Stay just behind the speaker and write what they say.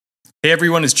Hey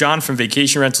everyone, it's John from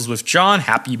Vacation Rentals with John.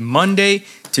 Happy Monday.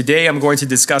 Today I'm going to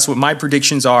discuss what my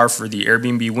predictions are for the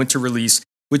Airbnb winter release,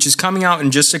 which is coming out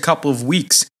in just a couple of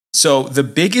weeks. So the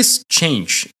biggest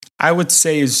change, I would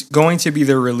say, is going to be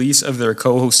the release of their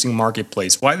co-hosting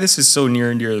marketplace. Why this is so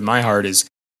near and dear to my heart is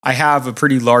I have a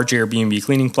pretty large Airbnb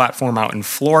cleaning platform out in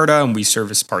Florida, and we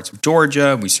service parts of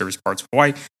Georgia, and we service parts of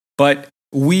Hawaii, but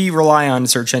we rely on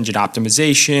search engine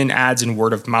optimization, ads, and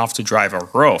word of mouth to drive our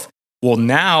growth. Well,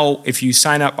 now, if you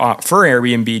sign up for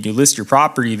Airbnb and you list your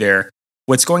property there,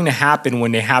 what's going to happen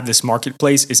when they have this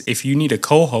marketplace is if you need a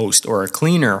co-host or a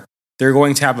cleaner, they're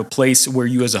going to have a place where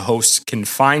you as a host can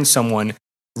find someone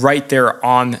right there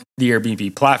on the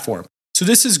Airbnb platform. So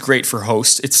this is great for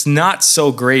hosts. It's not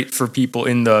so great for people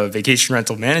in the vacation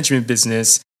rental management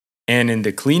business and in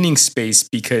the cleaning space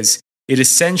because it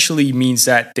essentially means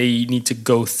that they need to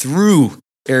go through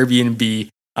Airbnb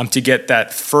to get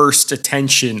that first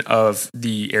attention of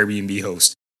the Airbnb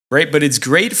host, right? But it's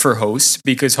great for hosts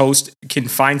because hosts can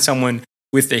find someone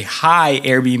with a high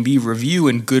Airbnb review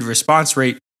and good response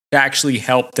rate to actually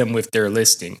help them with their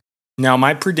listing. Now,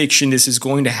 my prediction, this is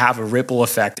going to have a ripple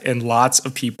effect, and lots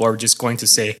of people are just going to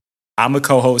say, I'm a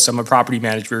co-host, I'm a property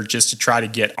manager, just to try to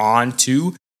get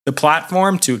onto the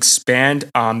platform to expand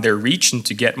their reach and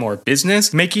to get more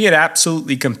business, making it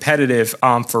absolutely competitive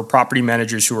for property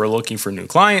managers who are looking for new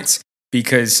clients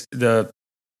because the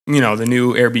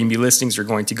new Airbnb listings are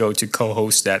going to go to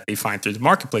co-hosts that they find through the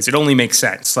marketplace. It only makes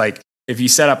sense. Like if you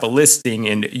set up a listing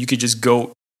and you could just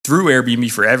go through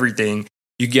Airbnb for everything,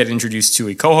 you get introduced to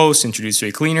a co-host, introduced to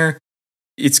a cleaner.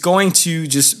 It's going to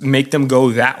just make them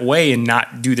go that way and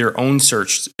not do their own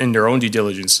search and their own due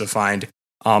diligence to find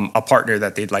a partner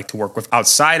that they'd like to work with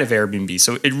outside of Airbnb.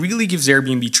 So it really gives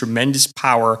Airbnb tremendous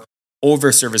power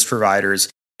over service providers.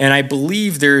 And I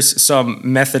believe there's some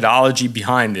methodology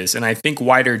behind this. And I think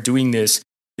why they're doing this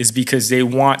is because they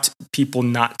want people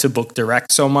not to book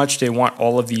direct so much. They want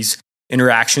all of these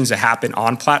interactions to happen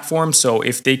on platform. So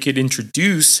if they could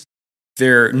introduce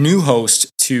their new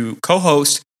host to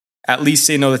co-host, at least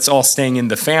they know it's all staying in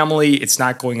the family. It's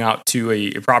not going out to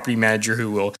a property manager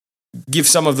who will give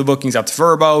some of the bookings out to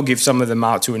Vrbo, give some of them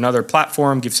out to another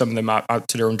platform, give some of them out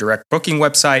to their own direct booking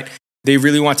website. They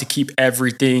really want to keep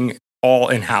everything all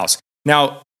in-house.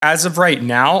 Now, as of right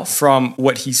now, from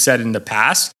what he said in the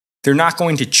past, they're not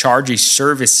going to charge a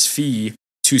service fee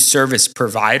to service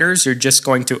providers. They're just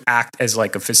going to act as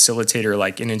like a facilitator,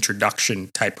 like an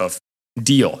introduction type of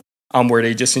deal, where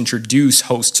they just introduce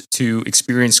host to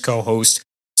experienced co-host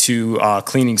to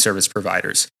cleaning service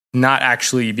providers, not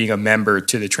actually being a member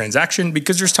to the transaction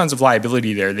because there's tons of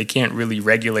liability there. They can't really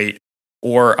regulate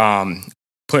or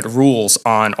put rules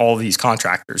on all these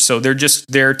contractors. So they're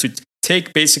just there to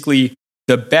take basically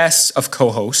the best of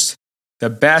co-hosts, the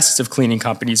best of cleaning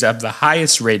companies that have the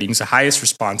highest ratings, the highest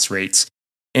response rates,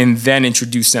 and then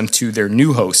introduce them to their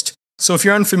new host. So if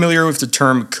you're unfamiliar with the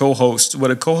term co-host,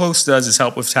 what a co-host does is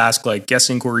help with tasks like guest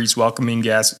inquiries, welcoming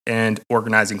guests, and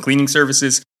organizing cleaning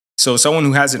services. So someone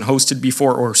who hasn't hosted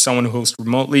before or someone who hosts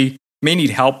remotely may need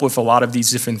help with a lot of these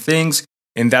different things.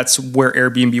 And that's where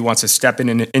Airbnb wants to step in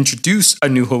and introduce a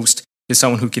new host to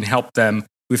someone who can help them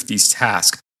with these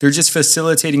tasks. They're just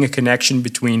facilitating a connection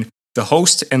between the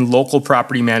host and local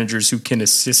property managers who can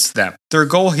assist them. Their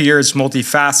goal here is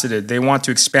multifaceted. They want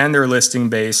to expand their listing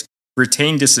base,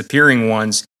 retain disappearing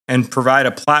ones, and provide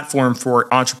a platform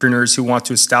for entrepreneurs who want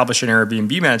to establish an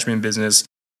Airbnb management business.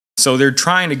 So they're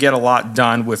trying to get a lot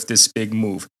done with this big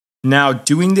move. Now,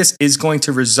 doing this is going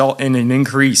to result in an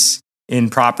increase in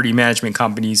property management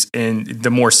companies in the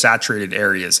more saturated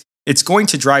areas. It's going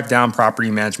to drive down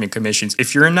property management commissions.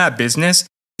 If you're in that business,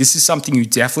 this is something you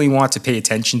definitely want to pay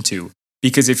attention to.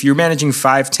 Because if you're managing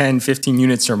 5, 10, 15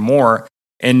 units or more,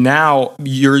 and now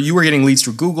you are getting leads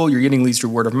through Google, you're getting leads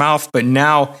through word of mouth, but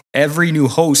now every new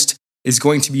host is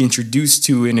going to be introduced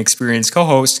to an experienced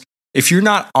co-host. If you're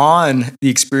not on the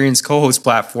experienced co-host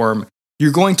platform,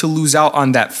 you're going to lose out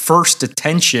on that first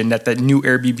attention that new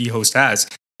Airbnb host has.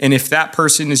 And if that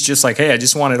person is just like, hey, I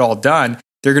just want it all done,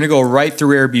 they're going to go right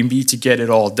through Airbnb to get it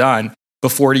all done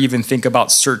before they even think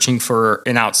about searching for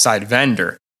an outside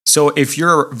vendor. So if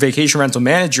you're a vacation rental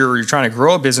manager or you're trying to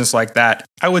grow a business like that,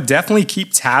 I would definitely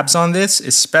keep tabs on this,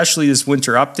 especially this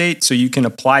winter update. So you can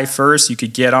apply first. You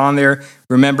could get on there.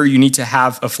 Remember, you need to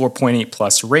have a 4.8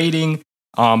 plus rating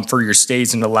for your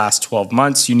stays in the last 12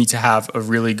 months. You need to have a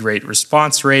really great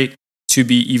response rate to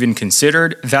be even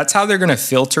considered. That's how they're going to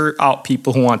filter out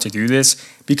people who want to do this,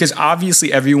 because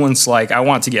obviously everyone's like, I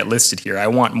want to get listed here. I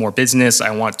want more business.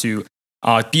 I want to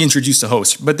be introduced to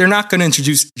host, but they're not going to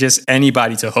introduce just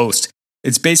anybody to host.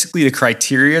 It's basically the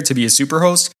criteria to be a super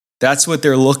host That's what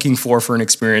they're looking for an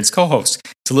experienced co-host.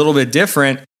 It's a little bit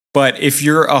different, but if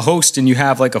you're a host and you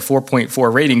have like a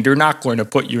 4.4 rating, they're not going to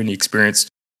put you in the experienced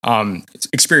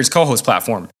co-host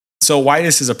platform. So why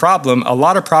this is a problem, a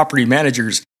lot of property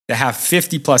managers that have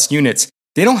 50 plus units,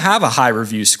 they don't have a high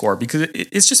review score because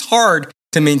it's just hard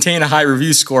to maintain a high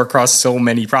review score across so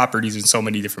many properties in so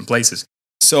many different places.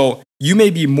 So you may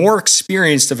be more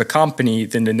experienced of a company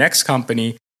than the next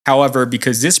company. However,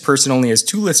 because this person only has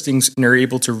 2 listings and they're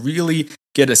able to really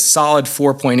get a solid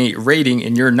 4.8 rating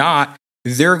and you're not,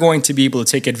 they're going to be able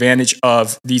to take advantage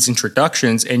of these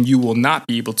introductions and you will not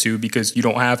be able to because you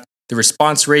don't have the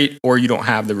response rate or you don't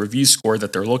have the review score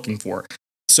that they're looking for.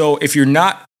 So if you're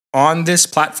not on this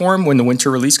platform when the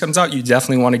winter release comes out, you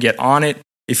definitely want to get on it.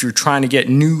 If you're trying to get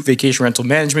new vacation rental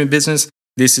management business,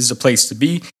 this is a place to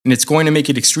be. And it's going to make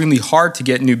it extremely hard to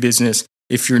get new business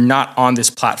if you're not on this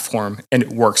platform and it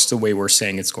works the way we're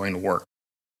saying it's going to work.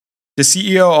 The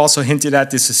CEO also hinted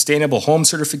at the sustainable home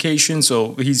certification.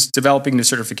 So he's developing the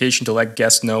certification to let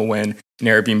guests know when an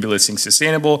Airbnb listing is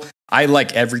sustainable. I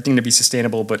like everything to be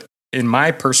sustainable, but in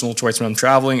my personal choice when I'm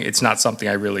traveling, it's not something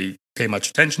I really pay much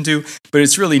attention to. But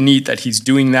it's really neat that he's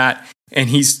doing that. And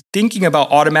he's thinking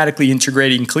about automatically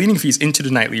integrating cleaning fees into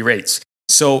the nightly rates.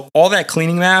 So all that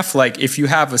cleaning math, like if you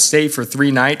have a stay for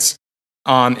 3 nights,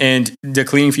 and the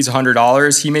cleaning fee is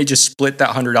 $100, he may just split that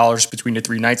 $100 between the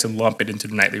 3 nights and lump it into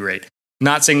the nightly rate.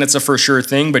 Not saying that's a for sure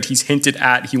thing, but he's hinted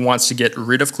at he wants to get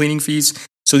rid of cleaning fees.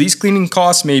 So these cleaning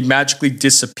costs may magically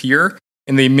disappear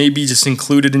and they may be just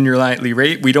included in your nightly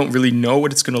rate. We don't really know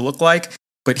what it's going to look like,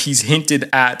 but he's hinted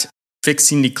at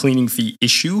fixing the cleaning fee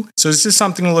issue. So this is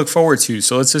something to look forward to.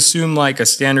 So let's assume like a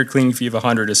standard cleaning fee of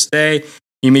 $100 a stay.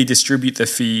 He may distribute the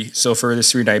fee. So for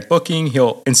this 3-night booking,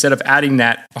 he'll, instead of adding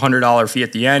that $100 fee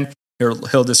at the end,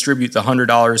 he'll distribute the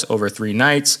 $100 over 3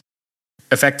 nights,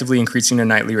 effectively increasing the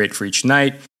nightly rate for each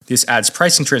night. This adds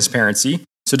pricing transparency.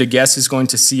 So the guest is going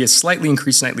to see a slightly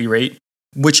increased nightly rate,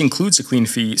 which includes a clean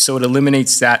fee. So it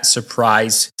eliminates that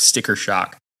surprise sticker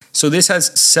shock. So this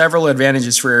has several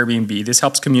advantages for Airbnb. This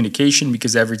helps communication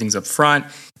because everything's up front.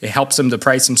 It helps them to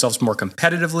price themselves more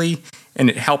competitively, and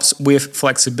it helps with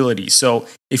flexibility. So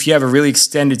if you have a really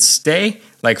extended stay,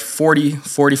 like 40,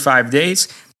 45 days,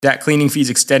 that cleaning fee is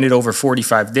extended over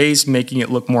 45 days, making it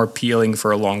look more appealing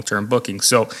for a long-term booking.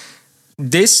 So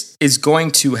this is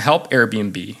going to help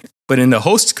Airbnb, but in the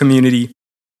host community,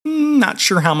 not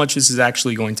sure how much this is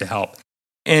actually going to help.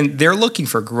 And they're looking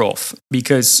for growth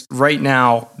because right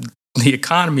now, the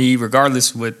economy,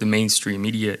 regardless of what the mainstream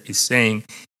media is saying,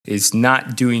 is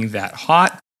not doing that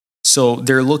hot. So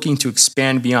they're looking to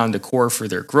expand beyond the core for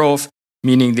their growth,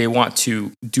 meaning they want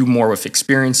to do more with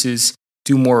experiences,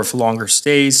 do more with longer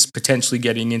stays, potentially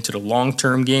getting into the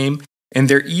long-term game. And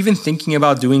they're even thinking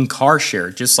about doing car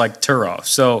share, just like Turo.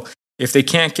 So if they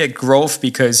can't get growth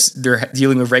because they're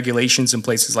dealing with regulations in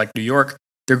places like New York,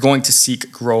 they're going to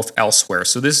seek growth elsewhere.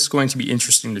 So this is going to be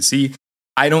interesting to see.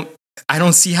 I don't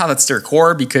see how that's their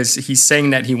core because he's saying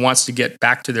that he wants to get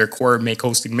back to their core and make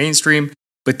hosting mainstream,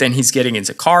 but then he's getting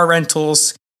into car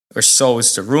rentals, or so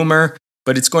is the rumor.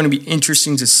 But it's going to be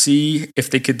interesting to see if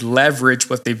they could leverage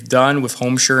what they've done with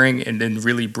home sharing and then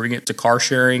really bring it to car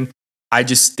sharing. I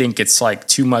just think it's like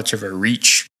too much of a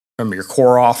reach from your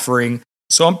core offering.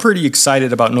 So I'm pretty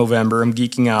excited about November. I'm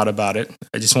geeking out about it.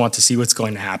 I just want to see what's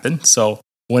going to happen. So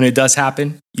when it does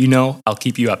happen, I'll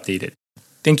keep you updated.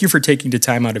 Thank you for taking the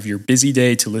time out of your busy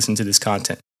day to listen to this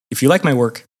content. If you like my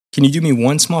work, can you do me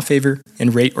one small favor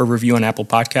and rate or review on Apple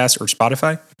Podcasts or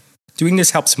Spotify? Doing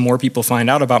this helps more people find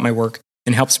out about my work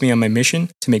and helps me on my mission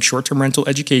to make short-term rental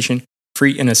education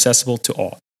free and accessible to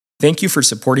all. Thank you for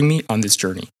supporting me on this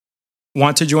journey.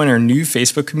 Want to join our new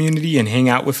Facebook community and hang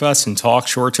out with us and talk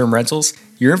short-term rentals?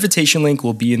 Your invitation link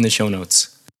will be in the show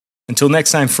notes. Until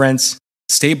next time, friends,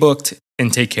 stay booked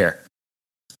and take care.